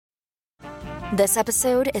This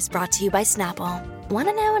episode is brought to you by Snapple. Want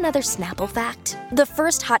to know another Snapple fact? The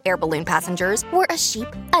first hot air balloon passengers were a sheep,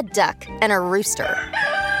 a duck, and a rooster.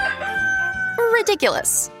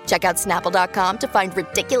 Ridiculous. Check out Snapple.com to find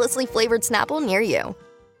ridiculously flavored Snapple near you.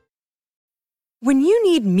 When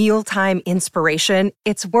you need mealtime inspiration,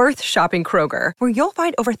 it's worth shopping Kroger, where you'll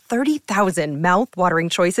find over 30,000 mouth-watering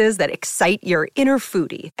choices that excite your inner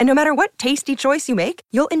foodie. And no matter what tasty choice you make,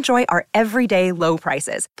 you'll enjoy our everyday low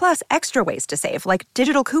prices, plus extra ways to save, like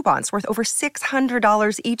digital coupons worth over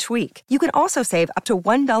 $600 each week. You can also save up to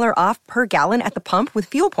 $1 off per gallon at the pump with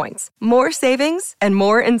fuel points. More savings and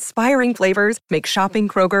more inspiring flavors make shopping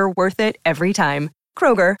Kroger worth it every time.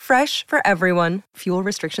 Kroger, fresh for everyone. Fuel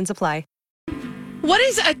restrictions apply. What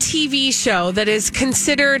is a TV show that is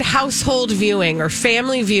considered household viewing or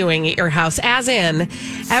family viewing at your house? As in,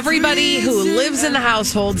 everybody who lives in the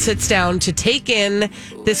household sits down to take in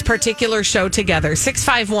this particular show together.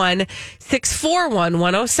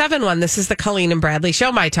 651-641-1071. This is the Colleen and Bradley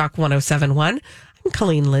Show, My Talk 1071. I'm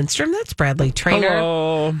Colleen Lindstrom. That's Bradley Traynor.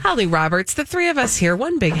 Hello. Holly Roberts. The three of us here,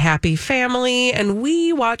 one big happy family, and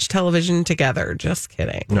we watch television together. Just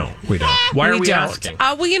kidding. No, we don't. Why are we don't. asking?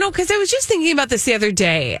 Well, because I was just thinking about this the other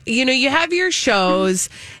day. You have your shows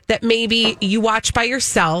that maybe you watch by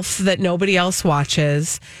yourself that nobody else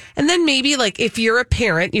watches. And then maybe, like, if you're a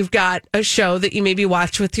parent, you've got a show that you maybe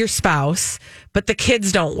watch with your spouse, but the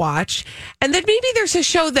kids don't watch. And then maybe there's a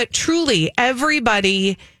show that truly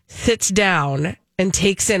everybody sits down and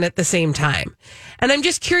takes in at the same time. And I'm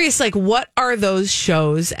just curious, like, what are those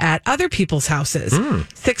shows at other people's houses?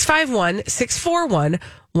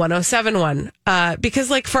 651-641-1071.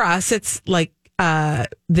 Because, like, for us, it's like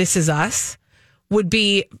This Is Us would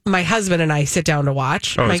be my husband and I sit down to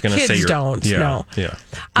watch. Oh, my kids don't. Yeah, no. Yeah.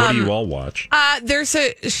 What do you all watch? There's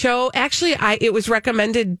a show, actually, it was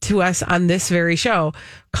recommended to us on this very show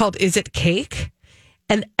called Is It Cake?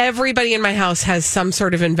 And everybody in my house has some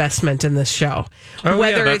sort of investment in this show. Oh,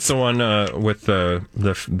 Whether that's the one with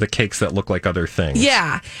the cakes that look like other things.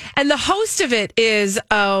 Yeah. And the host of it is,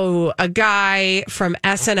 a guy from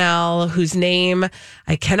SNL whose name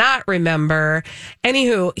I cannot remember.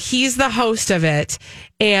 Anywho, he's the host of it.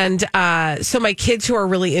 And so my kids who are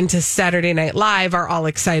really into Saturday Night Live are all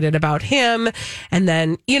excited about him. And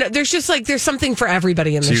then, there's just there's something for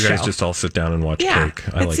everybody in the show. So you guys just all sit down and watch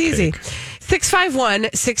cake. I like easy. Cake.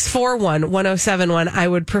 651-641-1071. I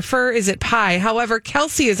would prefer Is It Pie? However,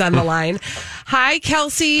 Kelsey is on the line. Hi,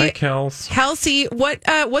 Kelsey. Hi, Kels. Kelsey,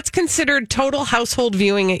 what's considered total household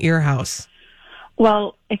viewing at your house?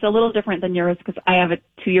 Well, it's a little different than yours because I have a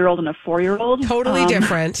 2-year-old and a 4-year-old. Totally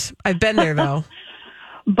different. I've been there, though.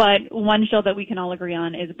 But one show that we can all agree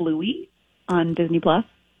on is Bluey on Disney Plus.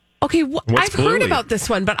 Okay, I've heard about this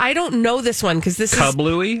one, but I don't know this one because this is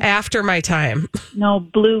Bluey? After my time. No,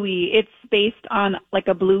 Bluey. It's based on like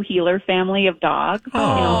a blue heeler family of dogs in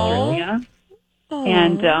Australia. Aww.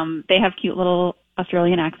 And they have cute little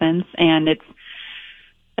Australian accents, and it's an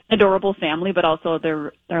adorable family, but also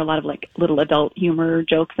there are a lot of like little adult humor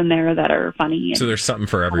jokes in there that are funny. So there's something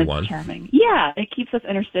for everyone. Charming. Yeah, it keeps us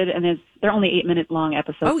interested, and they're only 8-minute long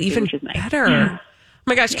episodes. Oh, even which is nice. better. Yeah. Oh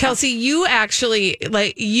my gosh, yeah. Kelsey, you actually,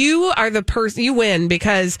 you are the person, you win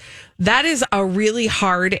because that is a really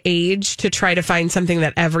hard age to try to find something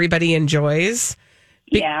that everybody enjoys.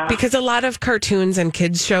 Yeah. Because a lot of cartoons and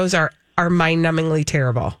kids shows are mind-numbingly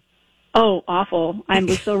terrible. Oh, awful. I'm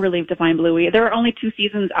so relieved to find Bluey. There are only 2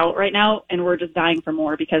 seasons out right now, and we're just dying for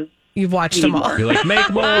more because you've watched them all. You're like, make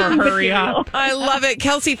more, hurry up. I love it.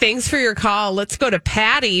 Kelsey, thanks for your call. Let's go to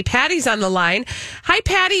Patty. Patty's on the line. Hi,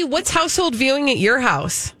 Patty. What's household viewing at your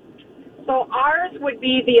house? So ours would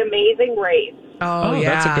be The Amazing Race. Oh,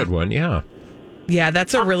 yeah. That's a good one, yeah. Yeah,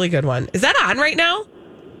 that's a really good one. Is that on right now?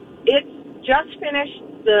 It's just finished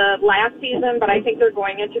the last season, but I think they're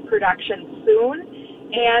going into production soon.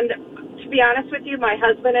 And to be honest with you, my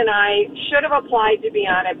husband and I should have applied to be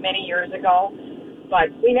on it many years ago, but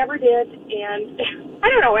we never did. And I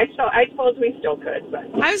don't know. I suppose we still could. But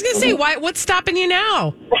I was going to say, what's stopping you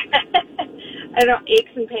now? I don't know,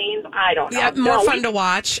 aches and pains. I don't know. Yeah, more fun to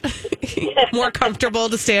watch. More comfortable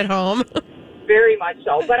to stay at home. Very much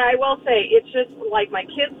so. But I will say, it's just like my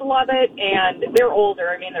kids love it, and they're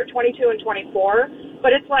older. I mean, they're 22 and 24.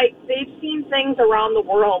 But it's like they've seen things around the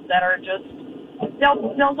world that are just,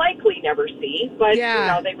 they'll likely never see. But,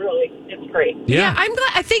 it's great. Yeah, I'm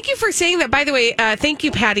glad. Thank you for saying that. By the way, thank you,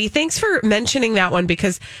 Patty. Thanks for mentioning that one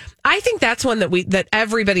because I think that's one that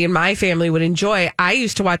everybody in my family would enjoy. I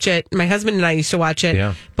used to watch it. My husband and I used to watch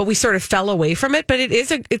it, but we sort of fell away from it. But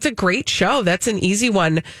it's a great show. That's an easy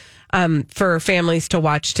one for families to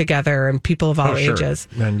watch together and people of all ages.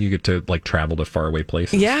 And you get to like travel to faraway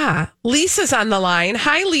places. Yeah. Lisa's on the line.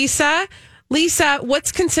 Hi, Lisa. Lisa,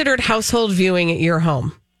 what's considered household viewing at your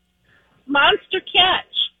home? Monster Catch.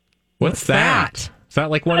 What's that? Is that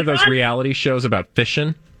like one of those reality shows about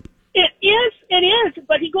fishing? It is,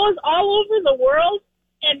 but he goes all over the world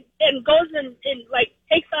and goes and like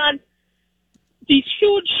takes on these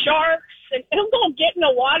huge sharks and he'll go get in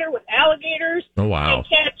the water with alligators. Oh, wow. And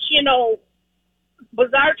catch,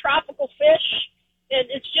 bizarre tropical fish. And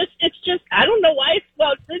it's just I don't know why it's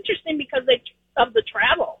interesting because of the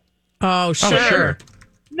travel. Oh, sure.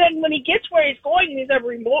 Then when he gets where he's going, these are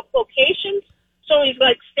remote locations. So he's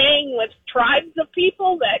like staying with tribes of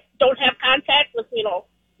people that don't have contact with,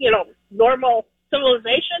 normal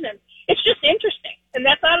civilization. And it's just interesting. And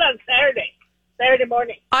that's on Saturday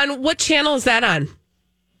morning. On what channel is that on?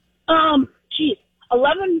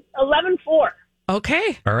 11/4.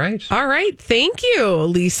 Okay. All right. Thank you,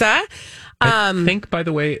 Lisa. I think, by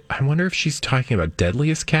the way, I wonder if she's talking about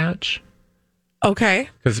Deadliest Catch. Okay.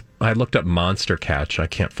 Because I looked up Monster Catch. I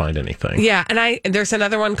can't find anything. Yeah, and there's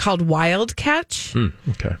another one called Wild Catch.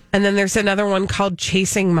 Okay. And then there's another one called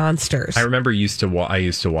Chasing Monsters. I remember I used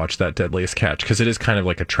to watch that Deadliest Catch because it is kind of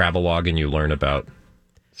like a travelogue and you learn about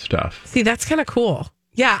stuff. See, that's kind of cool.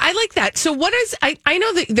 Yeah, I like that. So I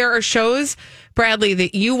know that there are shows, Bradley,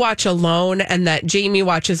 that you watch alone and that Jamie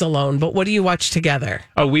watches alone, but what do you watch together?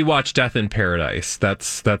 Oh, we watch Death in Paradise.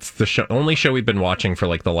 That's the only show we've been watching for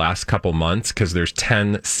like the last couple months because there's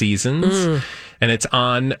 10 seasons. And it's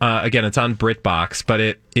on, again, it's on BritBox, but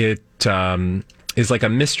it is like a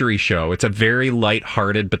mystery show. It's a very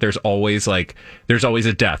lighthearted, but there's always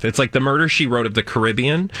a death. It's like the Murder, She Wrote of the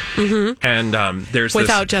Caribbean. Mm-hmm. And there's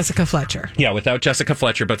without Jessica Fletcher. Yeah, without Jessica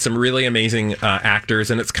Fletcher, but some really amazing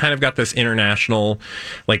actors. And it's kind of got this international,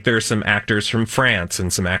 like there's some actors from France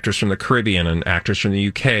and some actors from the Caribbean and actors from the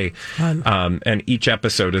UK. And each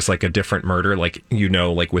episode is like a different murder. Like,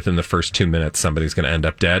 like within the first 2 minutes, somebody's going to end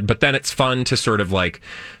up dead. But then it's fun to sort of like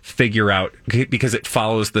figure out, because it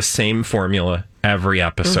follows the same formula every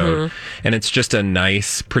episode, and it's just a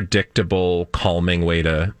nice, predictable, calming way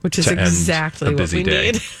to which is to exactly end a busy what we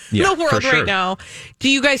day. need Yeah, in the world right now. Do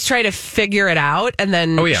you guys try to figure it out and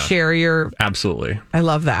then share your? Absolutely, I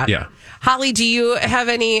love that. Yeah, Holly, do you have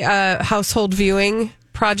any household viewing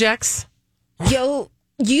projects? We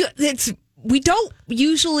don't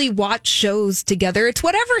usually watch shows together. It's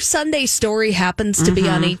whatever Sunday Story happens to be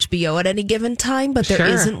on HBO at any given time, but there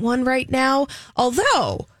isn't one right now.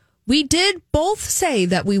 Although we did both say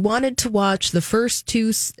that we wanted to watch the first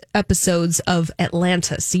 2 episodes of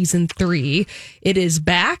Atlanta season 3. It is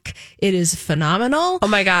back. It is phenomenal. Oh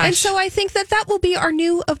my gosh. And so I think that will be our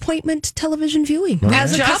new appointment television viewing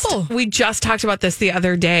as a couple. We just talked about this the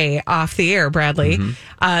other day off the air, Bradley.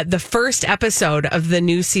 The first episode of the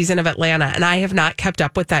new season of Atlanta, and I have not kept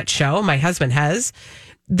up with that show. My husband has.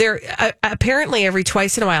 There apparently every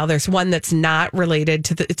twice in a while there's one that's not related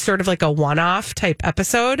to it's sort of like a one-off type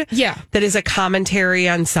episode. Yeah. That is a commentary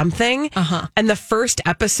on something. And the first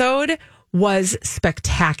episode was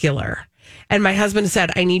spectacular. And my husband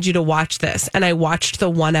said, I need you to watch this. And I watched the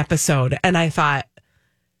one episode and I thought,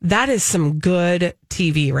 that is some good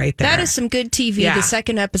TV right there. That is some good TV. Yeah. The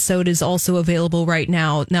second episode is also available right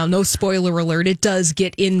now. Now, no spoiler alert. It does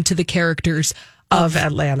get into the characters of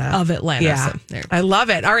Atlanta. Yeah. So I love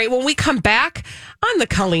it. All right. When we come back on the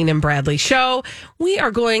Colleen and Bradley show, we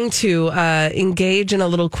are going to engage in a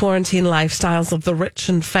little quarantine lifestyles of the rich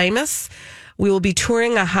and famous. We will be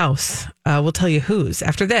touring a house. We'll tell you whose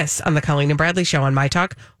after this on the Colleen and Bradley show on My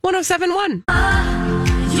Talk 107.1.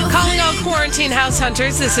 Calling all quarantine house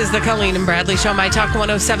hunters. This is the Colleen and Bradley show, My Talk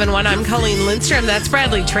 107.1. I'm Colleen Lindstrom. That's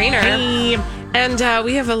Bradley Trainer. Hey. And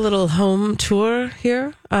we have a little home tour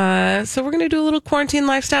here. So we're going to do a little quarantine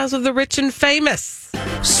lifestyles of the rich and famous.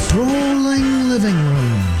 Sprawling living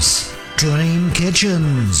rooms, dream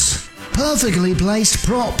kitchens, perfectly placed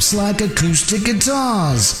props like acoustic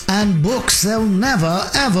guitars, and books they'll never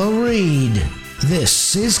ever read.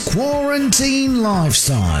 This is Quarantine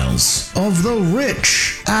Lifestyles of the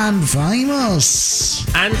Rich and Famous.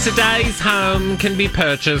 And today's home can be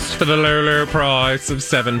purchased for the low price of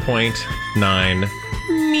 $7.9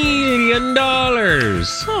 million.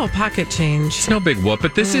 Oh, pocket change. It's no big whoop,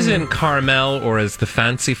 but this isn't Carmel, or as the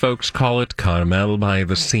fancy folks call it, Carmel by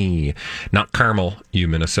the Sea. Not Carmel, you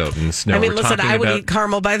Minnesotans. No, I mean, we're listen, talking I would about eat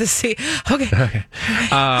Carmel by the Sea. Okay.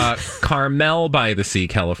 Carmel by the Sea,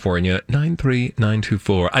 California,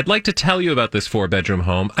 93924. I'd like to tell you about this 4-bedroom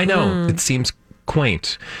home. I know it seems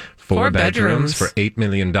quaint. 4 bedrooms for $8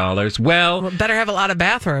 million. Well, better have a lot of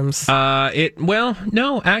bathrooms.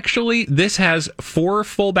 No, actually, this has 4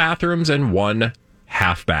 full bathrooms and 1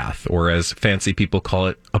 half bath, or as fancy people call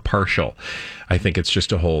it, a partial. I think it's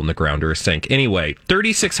just a hole in the ground or a sink. Anyway,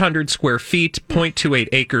 3,600 square feet, 0.28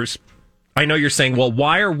 acres. I know you're saying, well,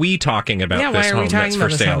 why are we talking about this home that's for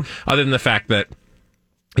sale? Other than the fact that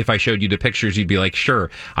if I showed you the pictures, you'd be like, sure,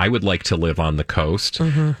 I would like to live on the coast,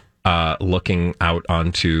 looking out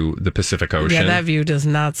onto the Pacific Ocean. Yeah, that view does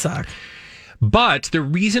not suck. But the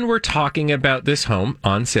reason we're talking about this home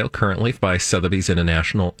on sale currently by Sotheby's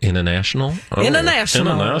International. I'm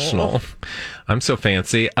so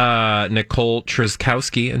fancy. Nicole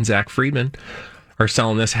Trzaskowski and Zach Friedman are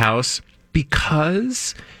selling this house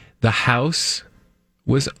because the house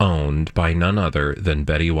was owned by none other than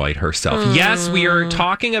Betty White herself. Yes, we are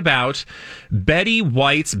talking about Betty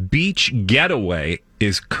White's beach getaway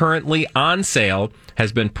is currently on sale,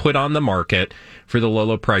 has been put on the market for the low,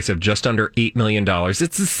 low price of just under $8 million. It's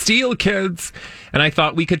a steal, kids. And I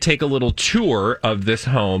thought we could take a little tour of this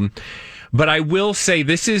home. But I will say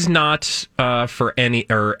this is not for any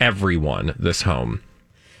or everyone, this home.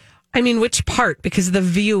 I mean, which part? Because the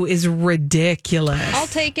view is ridiculous. I'll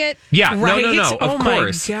take it. Yeah, right? No. Of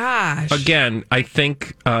course. Oh, my gosh. Again, I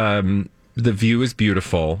think the view is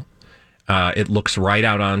beautiful. It looks right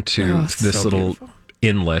out onto this little beautiful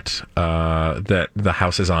inlet that the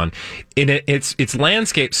house is on. It's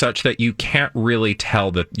landscaped such that you can't really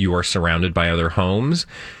tell that you are surrounded by other homes.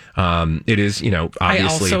 It is, obviously. I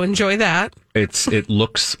also enjoy that. It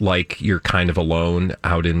looks like you're kind of alone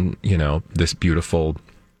out in, this beautiful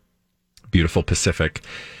Pacific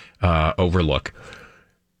overlook.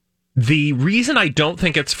 The reason I don't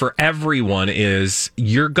think it's for everyone is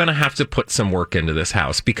you're going to have to put some work into this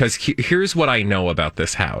house, because here's what I know about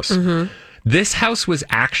this house. Mm-hmm. This house was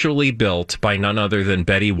actually built by none other than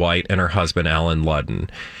Betty White and her husband, Alan Ludden.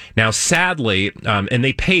 Now, sadly, and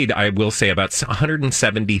they paid, I will say, about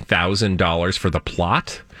 $170,000 for the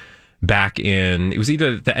plot back in, it was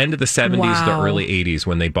either the end of the 70s or the early 80s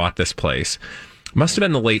when they bought this place. Must have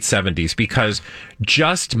been the late 70s, because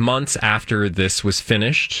just months after this was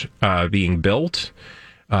finished being built,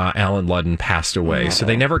 Alan Ludden passed away. So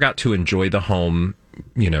they never got to enjoy the home,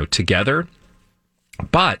 together.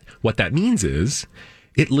 But what that means is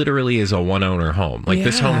it literally is a one-owner home. Like,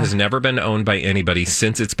 this home has never been owned by anybody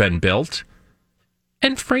since it's been built.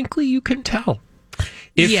 And frankly, you can tell.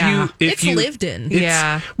 It's lived in.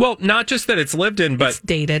 Well, not just that it's lived in, but it's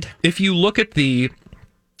dated. If you look at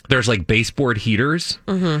there's like baseboard heaters.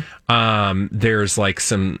 Mm-hmm. There's like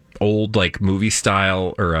some old like movie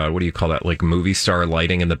style, or what do you call that? Like movie star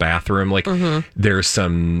lighting in the bathroom. Like there's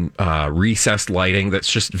some recessed lighting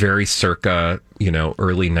that's just very circa,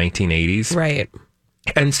 early 1980s. Right.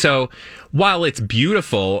 And so while it's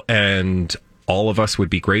beautiful and all of us would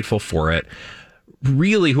be grateful for it,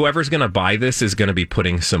 really whoever's going to buy this is going to be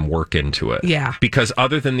putting some work into it. Yeah. Because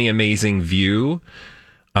other than the amazing view,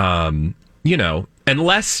 unless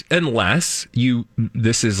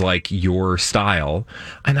this is like your style,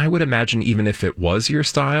 and I would imagine even if it was your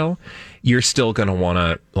style, you're still going to want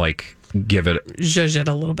to like zhuzh it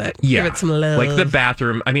a little bit. Yeah. Give it some love. Like the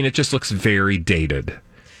bathroom, I mean, it just looks very dated.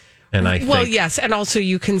 And yes, and also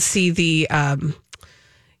you can see the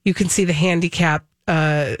handicap,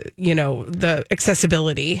 the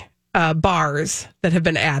accessibility bars that have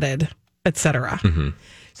been added, etc. Mm-hmm.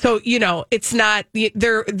 So, it's not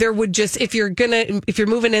there would just, if you're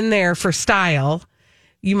moving in there for style,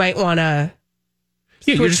 you might want to.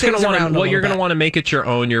 Yeah, you're just going to want to. Well, you're going to want to make it your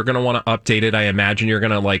own. You're going to want to update it. I imagine you're going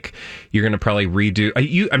to probably redo.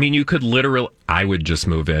 You could literally. I would just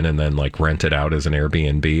move in and then like rent it out as an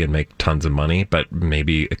Airbnb and make tons of money. But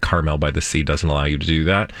maybe Carmel by the Sea doesn't allow you to do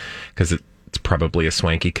that because it's probably a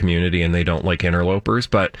swanky community and they don't like interlopers.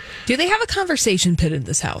 But do they have a conversation pit in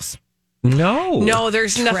this house? No,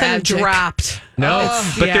 there's nothing dropped. No,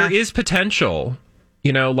 but there is potential.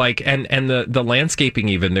 And the landscaping,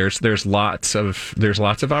 even there's lots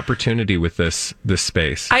of opportunity with this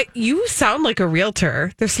space. You sound like a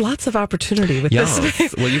realtor. There's lots of opportunity with this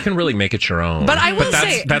space. Well, you can really make it your own. But I will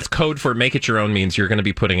say that's code for make it your own means you're going to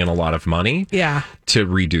be putting in a lot of money. Yeah. To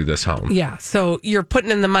redo this home. Yeah. So you're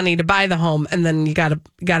putting in the money to buy the home, and then you gotta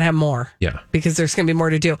have more. Yeah. Because there's going to be more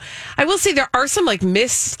to do. I will say there are some like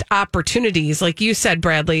missed opportunities, like you said,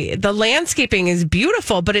 Bradley. The landscaping is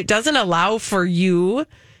beautiful, but it doesn't allow for you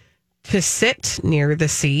to sit near the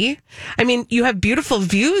sea. I mean, you have beautiful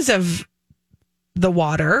views of the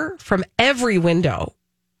water from every window.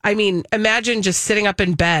 I mean, imagine just sitting up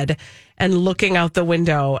in bed and looking out the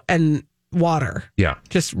window and water. Yeah.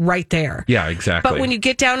 Just right there. Yeah, exactly. But when you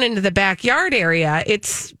get down into the backyard area,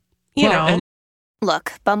 it's you know.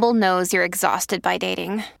 Look, Bumble knows you're exhausted by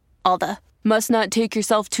dating. All the must not take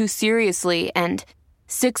yourself too seriously and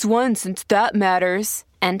 6'1" since that matters.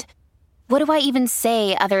 And what do I even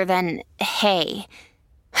say other than hey?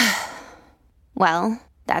 Well,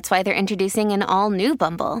 that's why they're introducing an all-new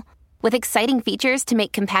Bumble with exciting features to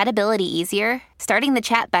make compatibility easier, starting the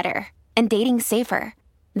chat better, and dating safer.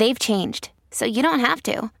 They've changed, so you don't have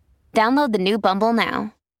to. Download the new Bumble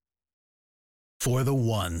now. For the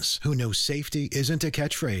ones who know safety isn't a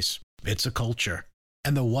catchphrase, it's a culture.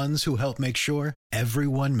 And the ones who help make sure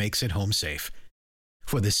everyone makes it home safe.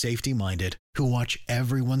 For the safety-minded who watch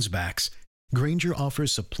everyone's backs, Grainger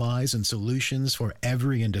offers supplies and solutions for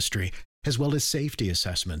every industry, as well as safety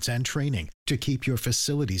assessments and training to keep your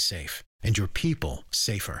facilities safe and your people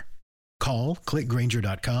safer. Call, click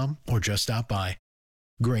Grainger.com, or just stop by.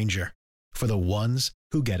 Grainger, for the ones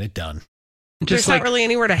who get it done. There's not really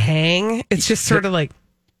anywhere to hang. It's just sort of like...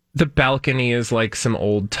 The balcony is like some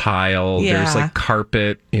old tile. Yeah. There's like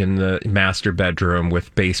carpet in the master bedroom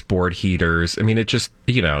with baseboard heaters. I mean, it just,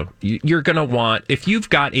 you're going to want, if you've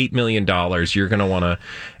got $8 million, you're going to want to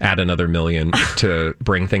add another $1 million to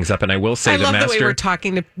bring things up. And I will say, I love the way we're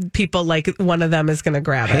talking to people like one of them is going to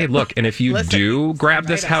grab it. Hey, look, and if you do grab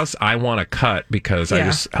this house, I want a cut because I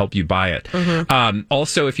just help you buy it. Mm-hmm.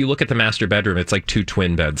 Also, if you look at the master bedroom, it's like 2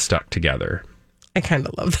 twin beds stuck together. I kind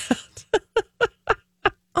of love that.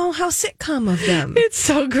 Oh, how sitcom of them. It's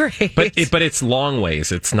so great. But it's long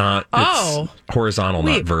ways. It's not it's horizontal,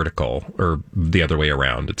 not vertical, or the other way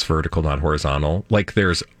around. It's vertical, not horizontal. Like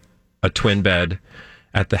there's a twin bed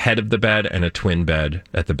at the head of the bed and a twin bed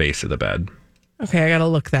at the base of the bed. Okay, I got to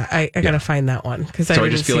look that. I got to find that one. So I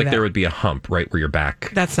just feel like there would be a hump right where your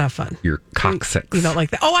back. That's not fun. Your coccyx. You don't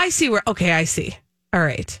like that. Oh, I see where. Okay, I see. All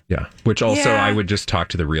right. Yeah. Which also I would just talk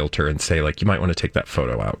to the realtor and say, like, you might want to take that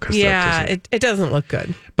photo out. Cause it doesn't look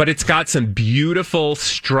good. But it's got some beautiful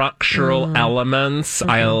structural elements.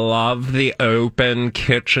 I love the open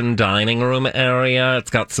kitchen dining room area. It's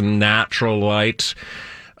got some natural light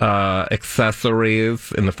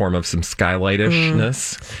accessories in the form of some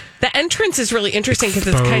skylightishness. The entrance is really interesting because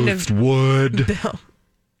it's kind of wood.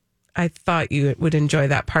 I thought you would enjoy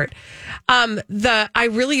that part. I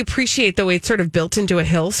really appreciate the way it's sort of built into a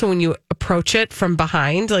hill. So when you approach it from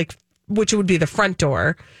behind, like which would be the front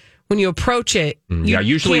door, when you approach it,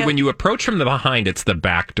 usually when you approach from the behind, it's the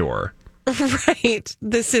back door. Right.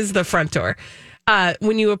 This is the front door.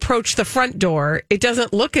 When you approach the front door, it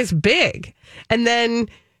doesn't look as big, and then.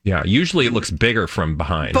 Yeah, usually it looks bigger from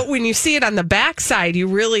behind. But when you see it on the back side, you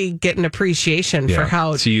really get an appreciation for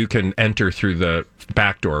how... So you can enter through the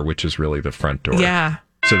back door, which is really the front door. Yeah.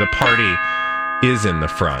 So the party is in the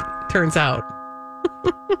front. Turns out.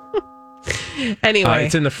 Anyway.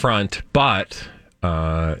 It's in the front, but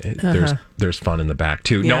there's fun in the back,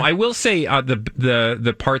 too. Yeah. No, I will say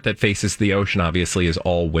the part that faces the ocean, obviously, is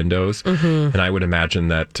all windows. Mm-hmm. And I would imagine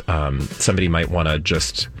that somebody might want to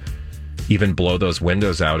just... even blow those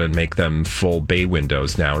windows out and make them full bay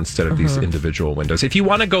windows now instead of these individual windows. If you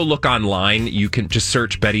want to go look online, you can just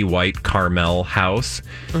search Betty White Carmel House,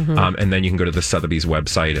 and then you can go to the Sotheby's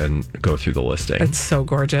website and go through the listing. It's so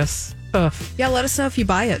gorgeous. Ugh. Yeah, let us know if you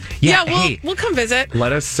buy it. Yeah, we'll come visit.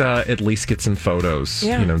 Let us at least get some photos.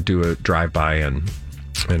 Yeah. Do a drive-by and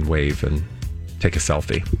wave and take a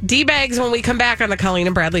selfie. D-bags when we come back on the Colleen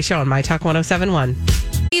and Bradley Show on My Talk 107.1.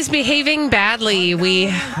 He's behaving badly. We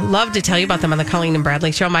love to tell you about them on the Colleen and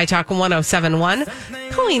Bradley Show, My Talk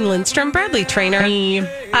 107.1. Colleen Lindstrom, Bradley Trainer.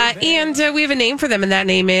 And we have a name for them, and that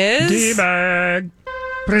name is... D-Bag.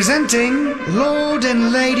 Presenting Lord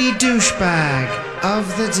and Lady Douchebag of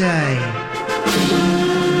the Day.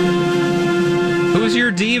 Who's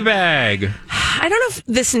your D-Bag? I don't know if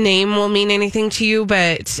this name will mean anything to you,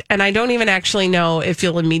 and I don't even actually know if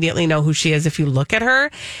you'll immediately know who she is if you look at her,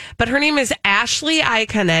 but her name is Ashley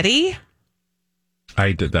Iaconetti.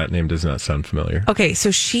 That name does not sound familiar. Okay, so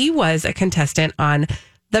she was a contestant on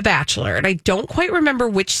The Bachelor, and I don't quite remember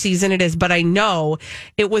which season it is, but I know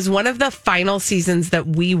it was one of the final seasons that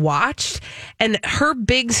we watched, and her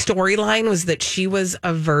big storyline was that she was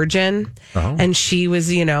a virgin, and she was,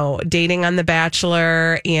 dating on The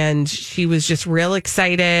Bachelor, and she was just real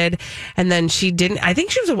excited, and then I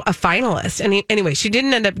think she was a finalist, and anyway, she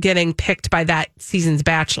didn't end up getting picked by that season's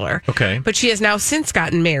Bachelor. Okay. But she has now since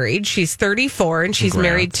gotten married. She's 34, and she's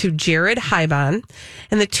married to Jared Hyban,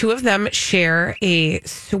 and the two of them share a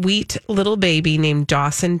sweet little baby named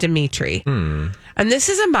Dawson Dimitri. And this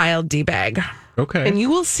is a mild D-bag. Okay. And you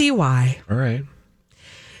will see why. All right.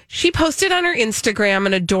 She posted on her Instagram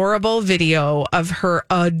an adorable video of her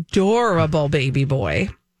adorable baby boy.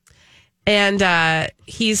 And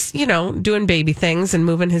he's, doing baby things and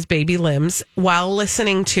moving his baby limbs while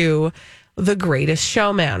listening to The Greatest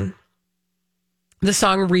Showman. The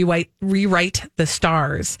song Rewrite the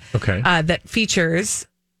Stars. Okay. That features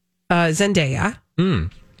Zendaya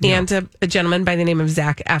and a gentleman by the name of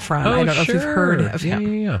Zac Efron. I don't know if you've heard of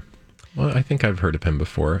him. Yeah. Well, I think I've heard of him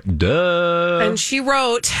before. Duh. And she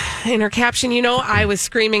wrote in her caption, I was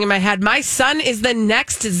screaming in my head, my son is the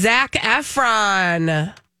next Zac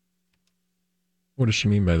Efron. What does she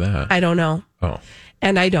mean by that? I don't know. Oh.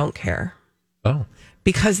 And I don't care. Oh.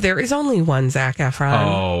 Because there is only one Zac Efron.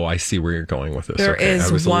 Oh, I see where you're going with this. There is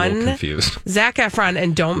I was one a little confused. Zac Efron,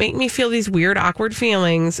 and don't make me feel these weird, awkward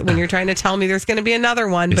feelings when you're trying to tell me there's going to be another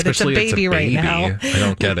one, but Especially it's a baby right now. I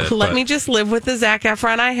don't get it. Let me just live with the Zac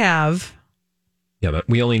Efron I have. Yeah,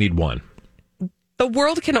 we only need one. The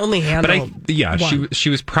world can only handle one. She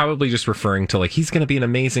was probably just referring to he's going to be an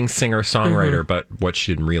amazing singer-songwriter, but what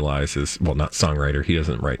she didn't realize is, not songwriter, he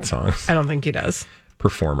doesn't write songs. I don't think he does.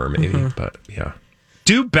 Performer, maybe, but yeah.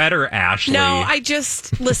 Do better, Ashley. No, I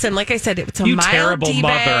just listen. Like I said, it's a you mild terrible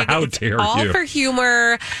mother. How it's dare all you? For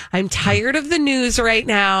humor. I'm tired of the news right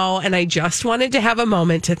now, and I just wanted to have a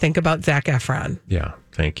moment to think about Zac Efron. Yeah,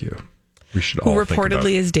 thank you. We should who all think about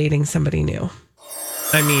reportedly is dating somebody new.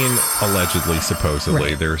 I mean, allegedly, supposedly,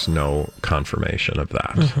 right. There's no confirmation of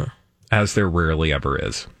that, as there rarely ever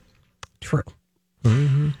is. True.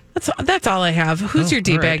 Mm-hmm. That's all I have. Who's your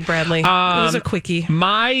D-bag, right. Bradley? It was a quickie.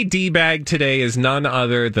 My D-bag today is none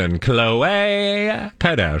other than Khloe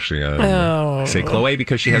Kardashian. Oh. I say Khloe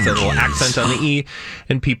because she has that little accent on the E,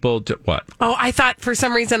 and people do what? Oh, I thought, for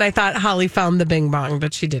some reason, Holly found the bing bong,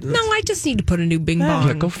 but she didn't. No, I just need to put a new bing bong.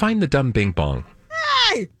 Yeah, go find the dumb bing bong.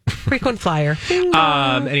 Frequent flyer.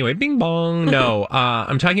 Anyway, bing bong. No,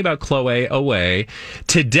 I'm talking about Khloe Away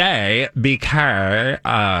today because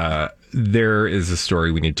there is a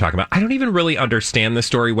story we need to talk about. I don't even really understand the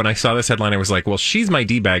story. When I saw this headline, I was like, well, she's my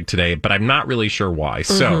D-bag today, but I'm not really sure why.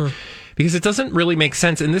 So, because it doesn't really make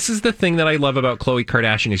sense. And this is the thing that I love about Khloe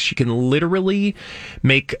Kardashian is she can literally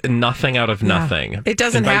make nothing out of nothing. It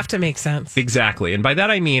doesn't have to make sense. Exactly. And by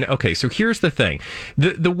that, I mean, okay, so here's the thing.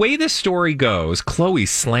 The way this story goes, Khloe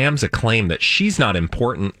slams a claim that she's not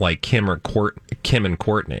important like Kim and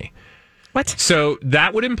Kourtney. What? So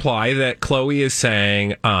that would imply that Khloe is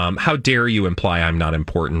saying, how dare you imply I'm not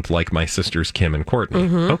important like my sisters Kim and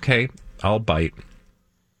Kourtney? Okay, I'll bite.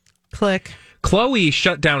 Click. Khloe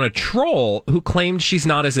shut down a troll who claimed she's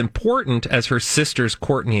not as important as her sisters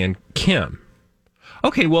Kourtney and Kim.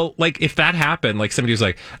 Okay, well, if that happened, somebody was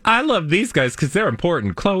like, I love these guys because they're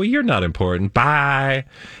important. Khloe, you're not important. Bye.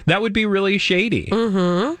 That would be really shady.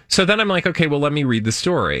 So then I'm like, okay, well, let me read the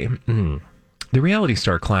story. The reality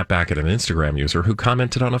star clapped back at an Instagram user who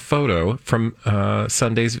commented on a photo from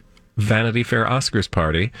Sunday's Vanity Fair Oscars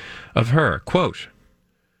party of her. Quote,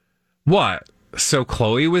 what? So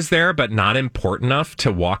Khloe was there, but not important enough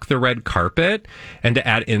to walk the red carpet? And to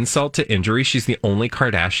add insult to injury, she's the only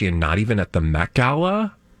Kardashian not even at the Met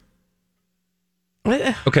Gala?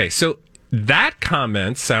 Okay, so that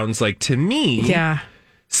comment sounds like, to me,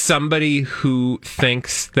 somebody who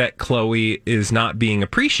thinks that Khloe is not being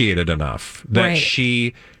appreciated enough, that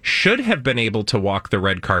she should have been able to walk the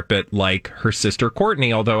red carpet like her sister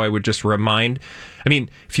Kourtney. Although I would just remind,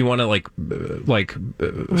 if you want to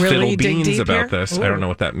really fiddle beans about here? this, Ooh. I don't know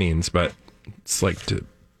what that means, but it's to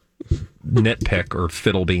nitpick or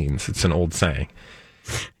fiddle beans. It's an old saying.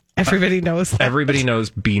 Everybody knows that. Everybody knows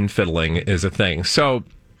bean fiddling is a thing. So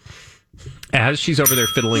as she's over there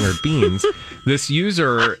fiddling her beans, this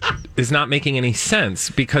user is not making any sense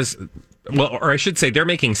because, or I should say they're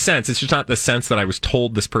making sense. It's just not the sense that I was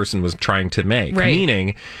told this person was trying to make. Right.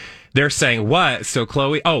 Meaning, they're saying, what? So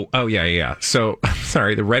Khloe, yeah. So,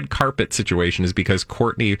 sorry, the red carpet situation is because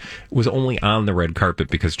Kourtney was only on the red carpet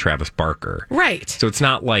because Travis Barker. Right. So it's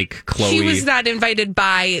not like Khloe. She was not invited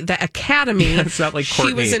by the Academy. Yeah, it's not like Kourtney.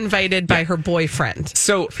 She was invited by her boyfriend.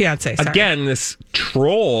 So, fiance, sorry. Again, this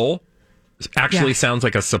troll actually sounds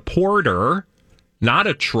like a supporter, not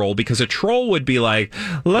a troll, because a troll would be like,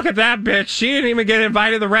 look at that bitch, she didn't even get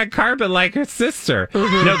invited to the red carpet like her sister.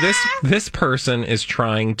 No, this person is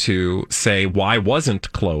trying to say, why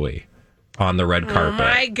wasn't Khloe on the red carpet? Oh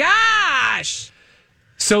my gosh.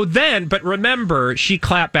 So then, but remember, she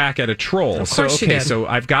clapped back at a troll. Of course she did. So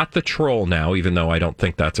I've got the troll now, even though I don't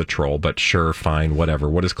think that's a troll, but sure, fine, whatever.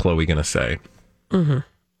 What is Khloe going to say?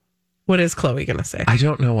 What is Khloe going to say? I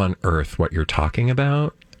don't know on earth what you're talking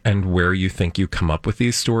about and where you think you come up with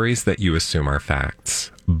these stories that you assume are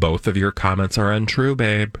facts. Both of your comments are untrue,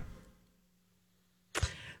 babe.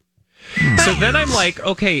 So then I'm like,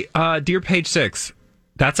 okay, dear Page Six,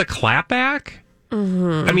 that's a clapback?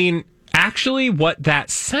 I mean, Actually, what that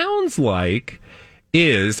sounds like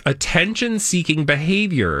is attention-seeking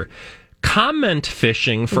behavior. Comment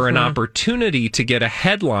fishing for an opportunity to get a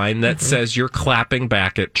headline that says you're clapping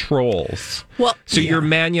back at trolls. Well, so you're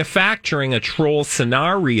manufacturing a troll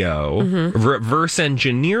scenario, reverse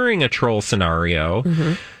engineering a troll scenario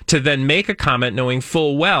to then make a comment knowing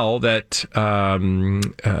full well that,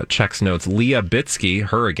 checks notes, Leah Bitsky,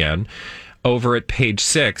 her again, over at page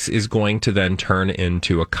 6 is going to then turn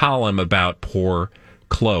into a column about poor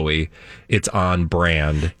Chloe. It's on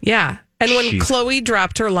brand. Yeah. And when Chloe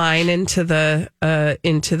dropped her line into the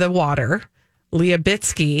water, Leah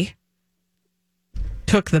Bitsky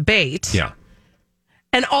took the bait. Yeah.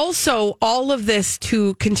 And also all of this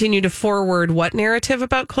to continue to forward what narrative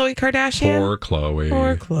about Khloe Kardashian? Poor Chloe.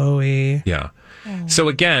 Poor Chloe. Yeah. So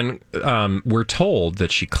again, we're told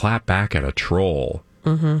that she clapped back at a troll.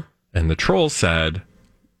 And the troll said,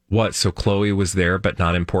 what? So Chloe was there, but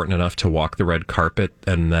not important enough to walk the red carpet,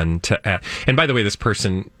 and then to add. And by the way, this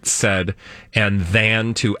person said, and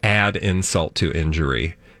then to add insult to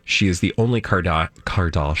injury. She is the only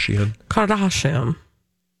Kardashian.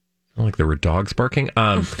 Like there were dogs barking.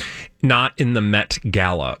 Not in the Met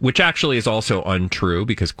Gala, which actually is also untrue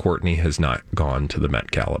because Kourtney has not gone to the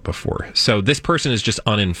Met Gala before. So this person is just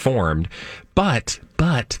uninformed. But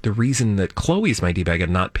the reason that Chloe's my D-bag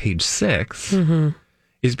and not page 6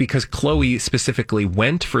 is because Chloe specifically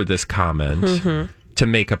went for this comment to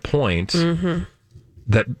make a point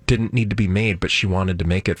that didn't need to be made, but she wanted to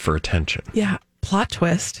make it for attention. Yeah. Plot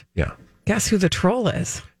twist. Yeah. Guess who the troll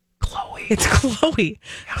is? Chloe. It's Chloe.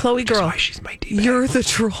 Yeah, Chloe girl. That's why she's my D-bag. You're the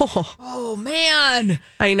troll. Oh, man.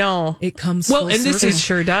 I know. It comes well, full and this circle. is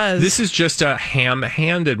sure does. This is just a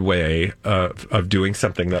ham-handed way of doing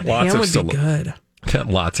something that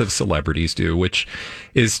lots of celebrities do, which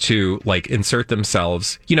is to like insert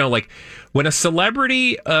themselves. You know, like when a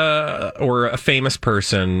celebrity or a famous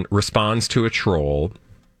person responds to a troll,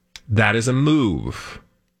 that is a move.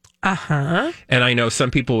 And I know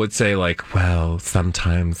some people would say like, well,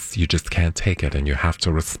 sometimes you just can't take it and you have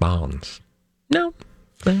to respond. No.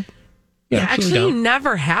 Yeah, actually you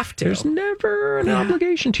never have to. There's never an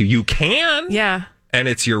obligation to. You can. Yeah. And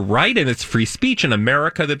it's your right, and it's free speech in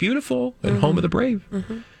America the Beautiful and home of the brave.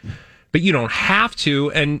 But you don't have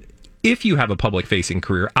to. And if you have a public-facing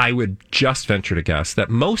career, I would just venture to guess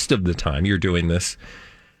that most of the time you're doing this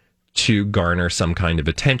to garner some kind of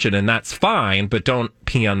attention, and that's fine, but don't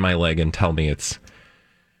pee on my leg and tell me it's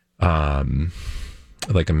like a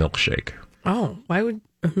milkshake. Oh, why would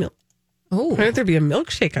why would there be a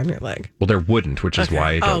milkshake on your leg? Well, there wouldn't, which is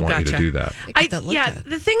why I don't want you to do that.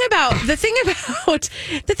 The thing about if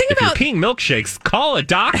you're peeing milkshakes, call a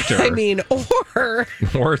doctor. I mean,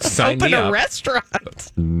 or sign open me up. a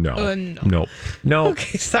restaurant. No.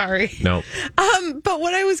 Okay, sorry. No. But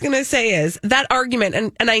what I was going to say is that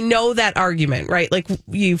argument, and I know that argument, right? Like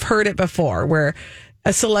you've heard it before, where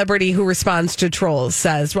a celebrity who responds to trolls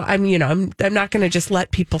says, well, I'm not going to just let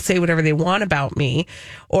people say whatever they want about me,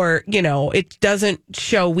 or, it doesn't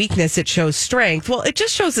show weakness. It shows strength. Well, it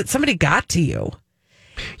just shows that somebody got to you.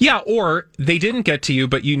 Yeah. Or they didn't get to you,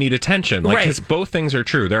 but you need attention. Like, because both things are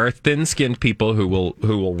true. There are thin-skinned people who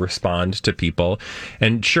will respond to people,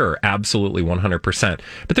 and sure, absolutely 100%.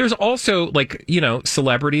 But there's also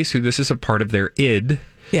celebrities who this is a part of their id.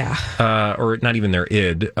 Yeah. Or not even their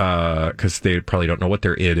id, because they probably don't know what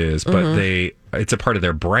their id is, but it's a part of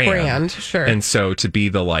their brand. Sure. And so to be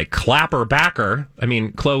the clapper backer, I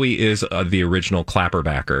mean, Chloe is the original clapper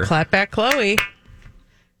backer. Clap back, Chloe.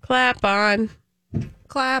 Clap on.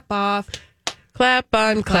 Clap off. Clap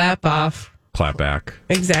on, clap off. Clap back.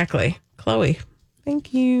 Exactly. Chloe.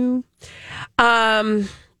 Thank you.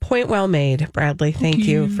 Point well made, Bradley. Thank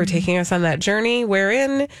you for taking us on that journey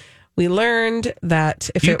wherein we learned that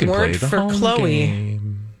if it weren't for Chloe,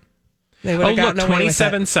 they would have gotten away with it.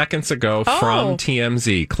 27 seconds ago from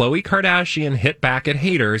TMZ, Khloe Kardashian hit back at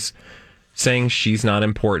haters saying she's not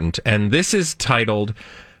important. And this is titled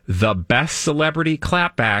The Best Celebrity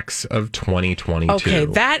Clapbacks of 2022. Okay,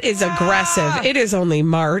 that is aggressive. It is only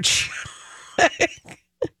March.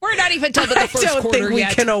 We're not even done with the first quarter yet. I don't think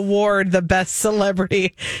we can award the best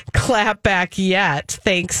celebrity clapback yet.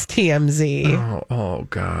 Thanks, TMZ. Oh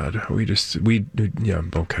God.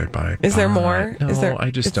 Okay, bye. Is there more? No,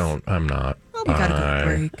 I just don't. I'm not. Well, we gotta go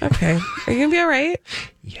break. Okay. Are you going to be all right?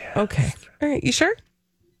 Yeah. Okay. All right. You sure?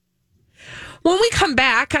 When we come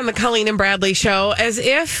back on the Colleen and Bradley show, as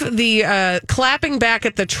if the clapping back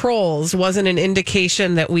at the trolls wasn't an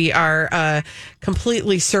indication that we are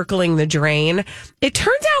completely circling the drain, it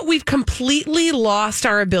turns out we've completely lost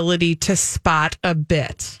our ability to spot a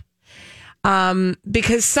bit.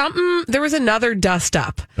 because there was another dust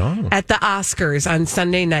up at the Oscars on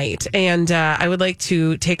Sunday night. And I would like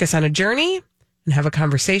to take us on a journey and have a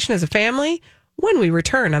conversation as a family when we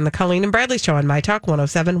return on the Colleen and Bradley Show on My Talk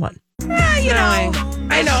 107.1.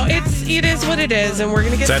 I know it is what it is, and we're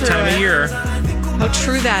going to get through it. It's that time of year. How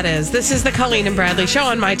true that is. This is the Colleen and Bradley Show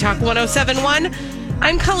on My Talk 107.1.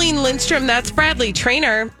 I'm Colleen Lindstrom. That's Bradley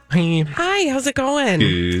Trainer. Hi, how's it going?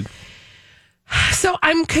 Good. So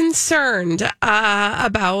I'm concerned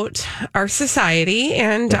about our society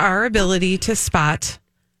and our ability to spot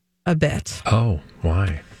a bit. Oh,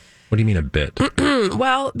 why? What do you mean a bit?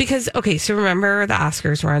 Well, because, so remember the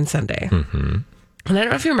Oscars were on Sunday. Mm-hmm. And I don't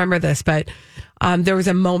know if you remember this, but there was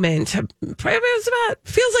a moment, feels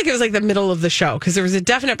like it was like the middle of the show, because there was a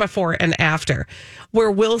definite before and after, where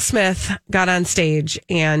Will Smith got on stage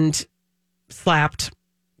and slapped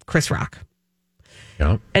Chris Rock.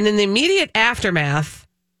 Yep. And in the immediate aftermath,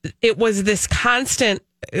 it was this constant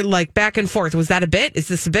like back and forth. Was that a bit? Is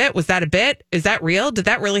this a bit? Was that a bit? Is that real? Did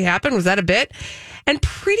that really happen? Was that a bit? And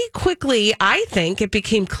pretty quickly, I think it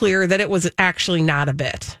became clear that it was actually not a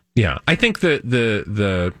bit. Yeah, I think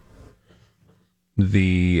the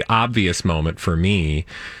obvious moment for me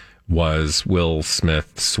was Will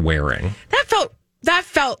Smith swearing. That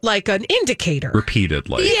felt like an indicator.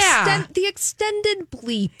 Repeatedly. The extended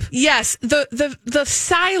bleep. Yes, the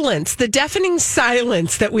silence, the deafening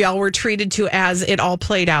silence that we all were treated to as it all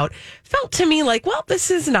played out felt to me like, well,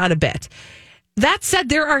 this is not a bit. That said,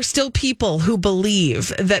 there are still people who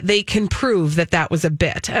believe that they can prove that that was a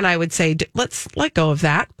bit. And I would say, let's let go of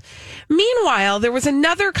that. Meanwhile, there was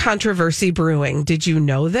another controversy brewing. Did you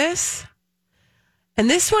know this? And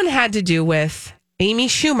this one had to do with Amy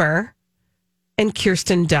Schumer and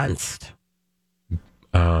Kirsten Dunst.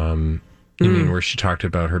 You mean where she talked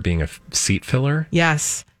about her being a seat filler?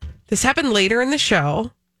 Yes. This happened later in the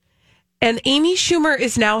show. And Amy Schumer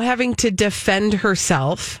is now having to defend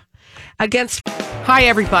herself against... Hi,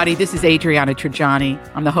 everybody. This is Adriana Trajani.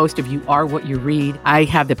 I'm the host of You Are What You Read. I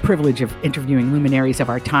have the privilege of interviewing luminaries of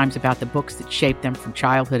our times about the books that shaped them from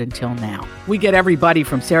childhood until now. We get everybody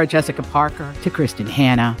from Sarah Jessica Parker to Kristen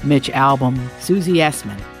Hanna, Mitch Albom, Susie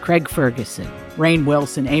Essman, Craig Ferguson, Rainn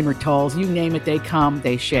Wilson, Amor Tolls, you name it, they come,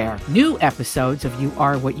 they share. New episodes of You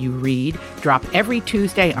Are What You Read drop every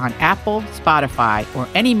Tuesday on Apple, Spotify, or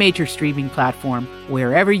any major streaming platform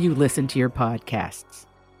wherever you listen to your podcasts.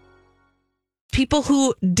 People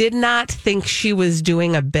who did not think she was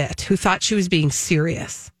doing a bit, who thought she was being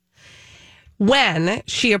serious. When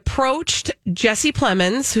she approached Jesse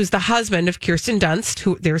Plemons, who's the husband of Kirsten Dunst,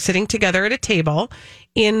 who they were sitting together at a table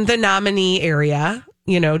in the nominee area,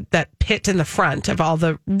 that pit in the front of all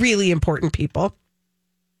the really important people.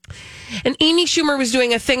 And Amy Schumer was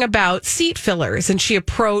doing a thing about seat fillers, and she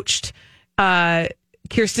approached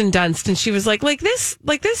Kirsten Dunst, and she was like this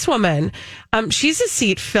woman, she's a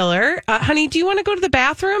seat filler. Honey, do you want to go to the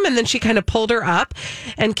bathroom? And then she kind of pulled her up,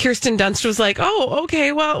 and Kirsten Dunst was like, oh,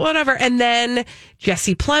 okay, well, whatever. And then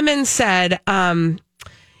Jesse Plemons said,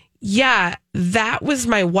 yeah, that was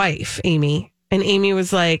my wife, Amy. And Amy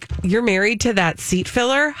was like, you're married to that seat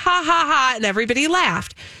filler? Ha, ha, ha. And everybody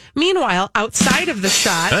laughed. Meanwhile, outside of the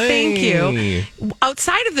shot, Thank you.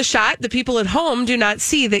 Outside of the shot, the people at home do not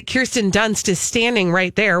see that Kirsten Dunst is standing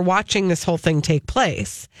right there watching this whole thing take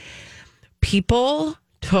place. People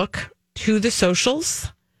took to the socials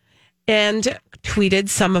and tweeted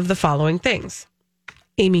some of the following things.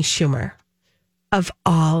 Amy Schumer, of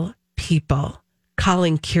all people,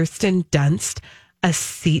 calling Kirsten Dunst a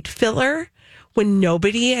seat filler when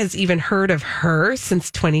nobody has even heard of her since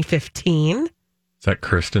 2015. Is that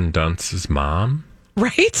Kirsten Dunst's mom?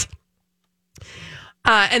 Right?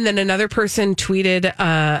 And then another person tweeted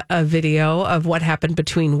a video of what happened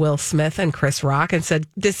between Will Smith and Chris Rock and said,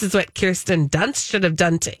 this is what Kirsten Dunst should have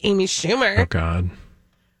done to Amy Schumer. Oh, God.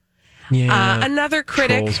 Yeah. Another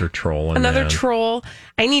critic. Trolls are trolling. Another troll.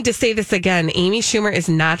 I need to say this again. Amy Schumer is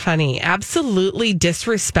not funny. Absolutely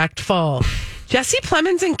disrespectful. Jesse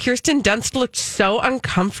Plemons and Kirsten Dunst looked so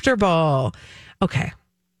uncomfortable. Okay.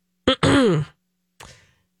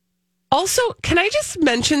 Also, can I just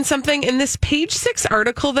mention something? In this Page 6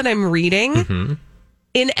 article that I'm reading,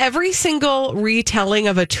 in every single retelling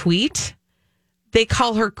of a tweet, they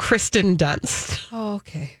call her Kristen Dunst. Oh,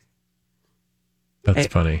 okay. That's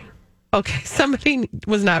funny. Okay, somebody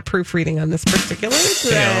was not proofreading on this particular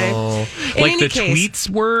today. Like the tweets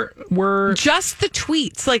were just the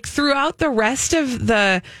tweets. Like throughout the rest of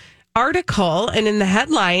the article and in the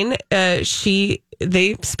headline,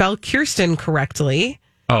 they spell Kirsten correctly.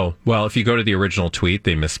 Oh, well, if you go to the original tweet,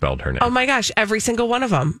 they misspelled her name. Oh my gosh, every single one of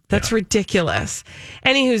them. That's ridiculous.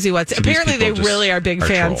 Anywho, what's apparently they really are big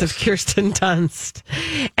fans trolls. of Kirsten Dunst.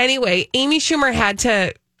 Anyway, Amy Schumer had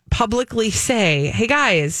to publicly say, hey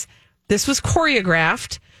guys, this was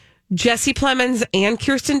choreographed. Jesse Plemons and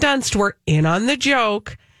Kirsten Dunst were in on the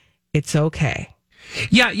joke. It's okay.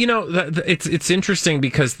 Yeah, it's interesting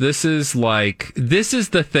because this is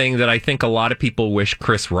the thing that I think a lot of people wish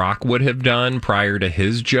Chris Rock would have done prior to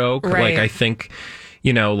his joke. Right. Like, I think,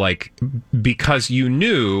 because you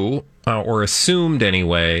knew or assumed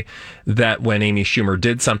anyway that when Amy Schumer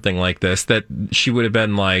did something like this, that she would have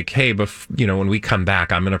been like, hey, when we come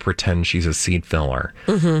back, I'm going to pretend she's a seat filler.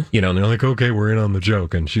 Mm-hmm. And they're like, okay, we're in on the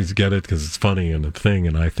joke and she's get it because it's funny and a thing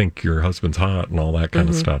and I think your husband's hot and all that kind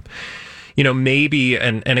of stuff. Maybe,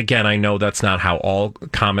 and again, I know that's not how all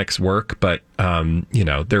comics work, but,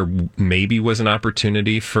 there maybe was an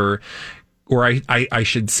opportunity for, or I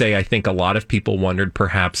should say, I think a lot of people wondered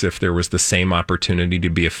perhaps if there was the same opportunity to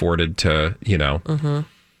be afforded to,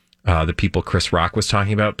 the people Chris Rock was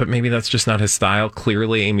talking about, but maybe that's just not his style.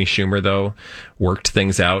 Clearly, Amy Schumer, though, worked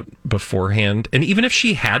things out beforehand. And even if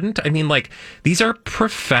she hadn't, these are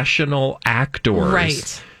professional actors.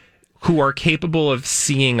 Right. Who are capable of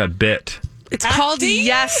seeing a bit. It's called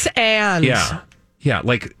yes and. Yeah. Yeah.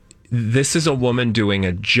 Like, this is a woman doing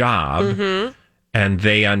a job, and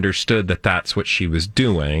they understood that that's what she was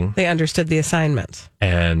doing. They understood the assignment.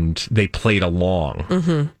 And they played along.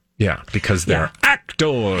 Mm-hmm. Yeah, because they're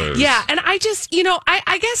actors. Yeah, and I just,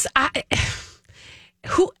 I guess,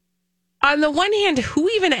 who, on the one hand, who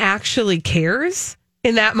even actually cares?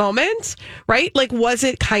 In that moment, right? Like, was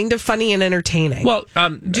it kind of funny and entertaining? Well,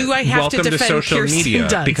 do I have to defend social Kirsten media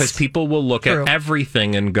Dunst? Because people will look at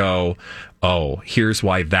everything and go, "Oh, here's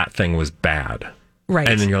why that thing was bad." Right,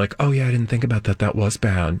 and then you're like, "Oh yeah, I didn't think about that. That was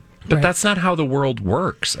bad." But that's not how the world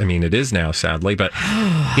works. I mean, it is now, sadly, but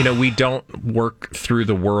we don't work through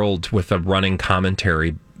the world with a running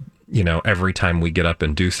commentary. Every time we get up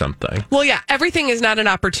and do something. Well, yeah, everything is not an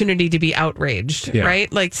opportunity to be outraged, right?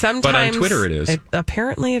 Like sometimes. But on Twitter it is.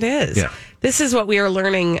 Apparently it is. Yeah. This is what we are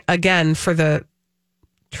learning again for the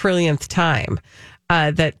trillionth time.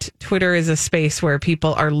 That Twitter is a space where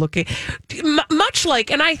people are looking much like,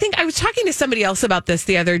 and I think I was talking to somebody else about this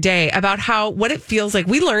the other day about what it feels like.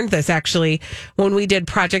 We learned this actually when we did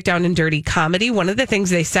Project Down and Dirty Comedy. One of the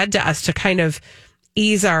things they said to us to kind of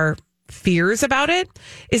ease our fears about it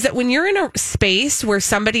is that when you're in a space where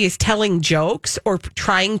somebody is telling jokes or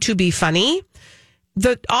trying to be funny,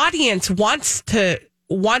 the audience wants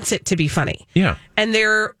it to be funny. Yeah. And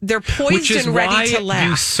they're poised and ready to laugh.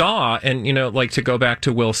 You saw, and to go back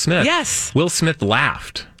to Will Smith. Yes. Will Smith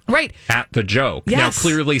laughed. Right. At the joke. Yes. Now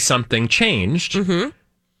clearly something changed. Mm-hmm.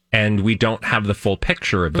 And we don't have the full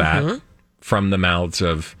picture of that from the mouths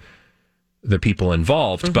of the people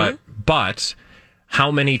involved. But how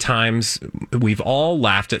many times we've all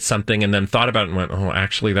laughed at something and then thought about it and went, oh,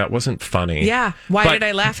 actually, that wasn't funny. Yeah. Why did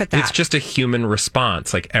I laugh at that? It's just a human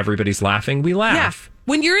response. Like, everybody's laughing, we laugh. Yeah.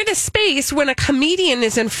 When you're in a space when a comedian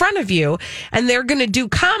is in front of you and they're going to do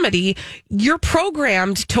comedy, you're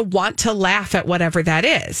programmed to want to laugh at whatever that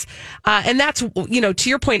is. And that's, to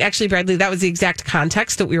your point, actually, Bradley, that was the exact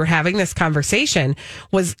context that we were having this conversation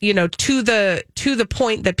was, to the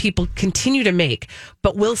point that people continue to make.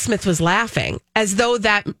 But Will Smith was laughing as though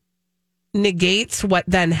that negates what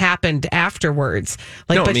then happened afterwards.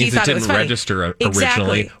 Like, no, but it means he thought it didn't was funny. register originally,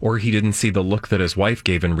 Exactly. or he didn't see the look that his wife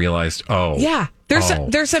gave and realized, yeah.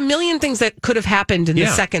 There's a million things that could have happened in the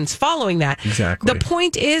seconds following that. Exactly. The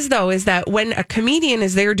point is, though, is that when a comedian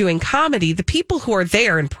is there doing comedy, the people who are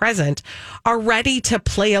there and present are ready to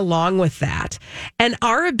play along with that. And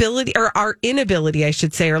our ability, or our inability, I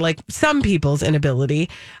should say, or like some people's inability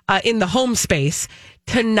in the home space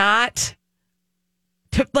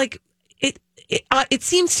it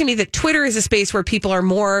seems to me that Twitter is a space where people are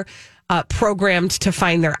more programmed to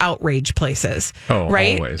find their outrage places. Oh,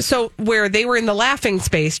 right? Always. So where they were in the laughing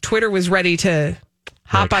space, Twitter was ready to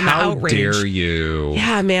hop on the outrage. How dare you?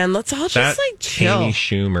 Yeah, man. Let's all just chill. Amy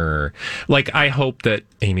Schumer. I hope that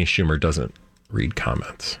Amy Schumer doesn't read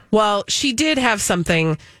comments. Well, she did have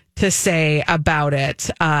something to say about it.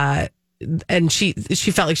 And she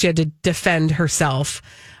felt like she had to defend herself.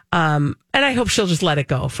 And I hope she'll just let it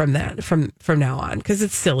go from now on, because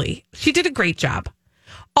it's silly. She did a great job.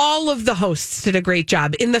 All of the hosts did a great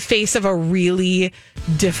job in the face of a really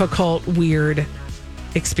difficult, weird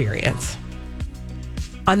experience.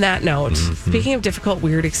 On that note, speaking of difficult,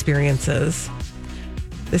 weird experiences,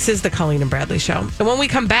 this is the Colleen and Bradley Show. And when we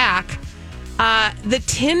come back, the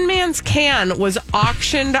Tin Man's can was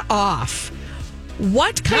auctioned off.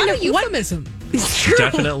 What kind of euphemism?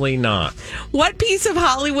 Definitely not. What piece of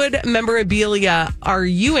Hollywood memorabilia are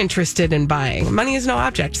you interested in buying? Money is no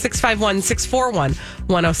object.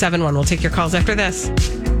 651-641-1071. We'll take your calls after this.